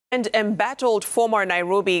And embattled former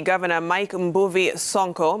Nairobi Governor Mike Mbuvi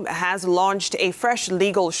Sonko has launched a fresh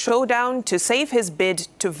legal showdown to save his bid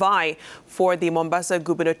to vie for the Mombasa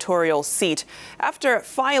gubernatorial seat. After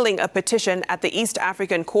filing a petition at the East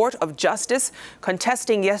African Court of Justice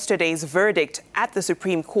contesting yesterday's verdict at the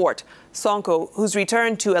Supreme Court, Sonko, whose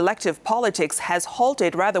return to elective politics was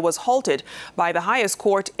halted by the highest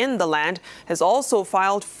court in the land, has also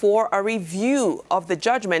filed for a review of the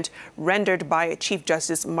judgment rendered by Chief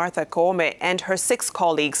Justice Martha Koome and her 6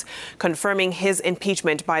 colleagues, confirming his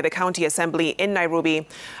impeachment by the County Assembly in Nairobi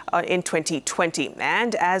in 2020.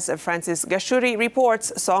 And as Francis Gashuri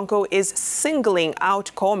reports, Sonko is singling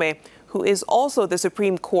out Koome, who is also the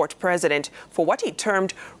Supreme Court president, for what he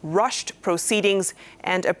termed rushed proceedings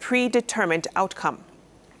and a predetermined outcome.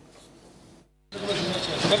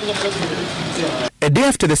 A day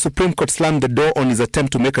after the Supreme Court slammed the door on his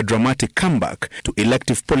attempt to make a dramatic comeback to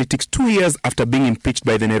elective politics 2 years after being impeached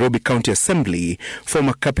by the Nairobi County Assembly,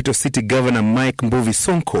 former capital city governor Mike Mbuvi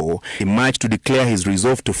Sonko emerged to declare his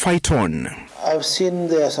resolve to fight on. I've seen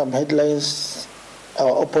there are some headlines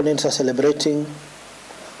our opponents are celebrating,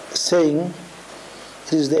 saying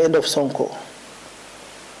it is the end of Sonko.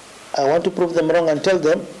 I want to prove them wrong and tell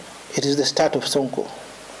them it is the start of Sonko,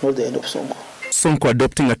 not the end of Sonko. Sonko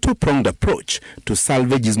adopting a two-pronged approach to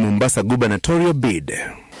salvage his Mombasa gubernatorial bid.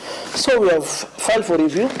 So we have filed for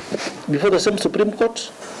review before the same Supreme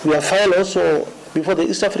Court. We have filed also before the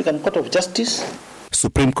East African Court of Justice.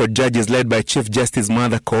 Supreme Court judges led by Chief Justice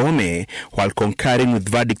Martha Koome, while concurring with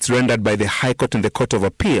verdicts rendered by the High Court and the Court of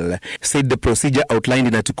Appeal, said the procedure outlined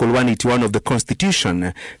in Article 181 of the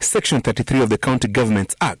Constitution, Section 33 of the County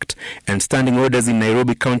Governments Act, and standing orders in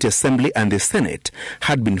Nairobi County Assembly and the Senate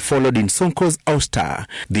had been followed in Sonko's ouster.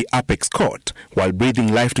 The Apex Court, while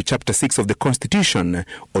breathing life to Chapter 6 of the Constitution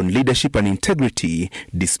on leadership and integrity,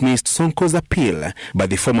 dismissed Sonko's appeal, but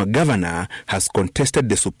the former governor has contested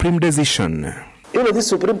the Supreme decision. Even this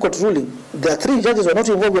Supreme Court ruling, there are 3 judges who are not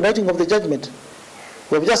involved in writing of the judgment.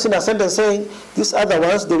 We have just seen a sentence saying these other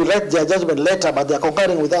ones, they will write their judgment later, but they are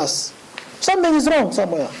concurring with us. Something is wrong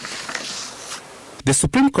somewhere. The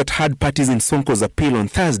Supreme Court had parties in Sonko's appeal on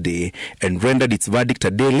Thursday and rendered its verdict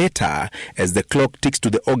a day later as the clock ticks to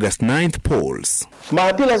the August 9th polls. My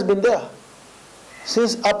appeal has been there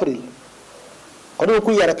since April. Kwa nini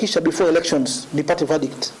kuiharakisha before elections nipate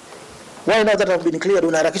verdict? Why now that have been cleared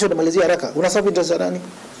unaharakisha unamalizia haraka? Unasabu interest nani?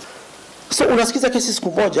 So unasikiza kesi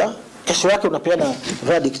siku moja, kesho yake unapeana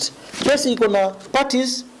verdict. Kesi iko na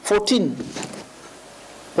parties 14.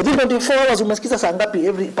 Within 24 hours unasikiza saa ngapi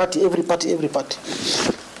every party.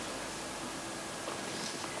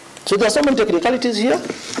 So there are so many technicalities here.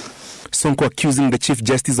 Sonko accusing the Chief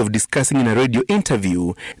Justice of discussing in a radio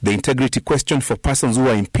interview the integrity question for persons who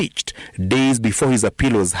were impeached days before his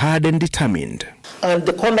appeal was heard and determined. And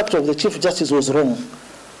the conduct of the Chief Justice was wrong.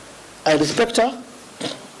 I respect her. I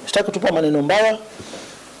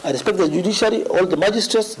respect the judiciary, all the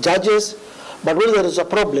magistrates, judges, but when there is a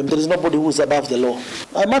problem, there is nobody who is above the law.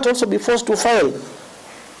 I might also be forced to file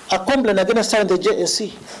a complaint against her in the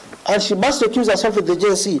JSC, and she must accuse herself with the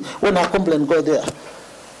JSC when her complaint goes there.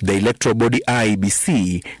 The electoral body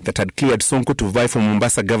IEBC that had cleared Sonko to vie for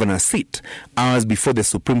Mombasa governor's seat hours before the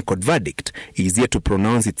Supreme Court verdict is yet to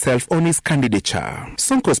pronounce itself on his candidature.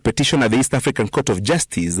 Sonko's petition at the East African Court of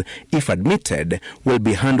Justice, if admitted, will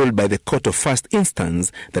be handled by the Court of First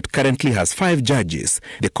Instance that currently has 5 judges.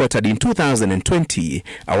 The court had in 2020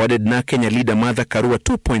 awarded Kenya leader Martha Koome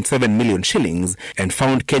 2.7 million shillings and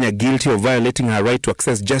found Kenya guilty of violating her right to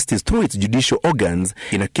access justice through its judicial organs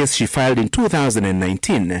in a case she filed in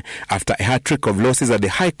 2019. After a hat-trick of losses at the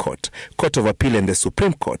High Court, Court of Appeal and the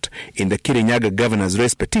Supreme Court in the Kirinyaga governor's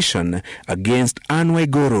race petition against Anne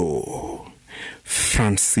Waiguru.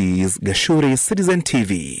 Francis Gashuri, Citizen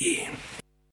TV.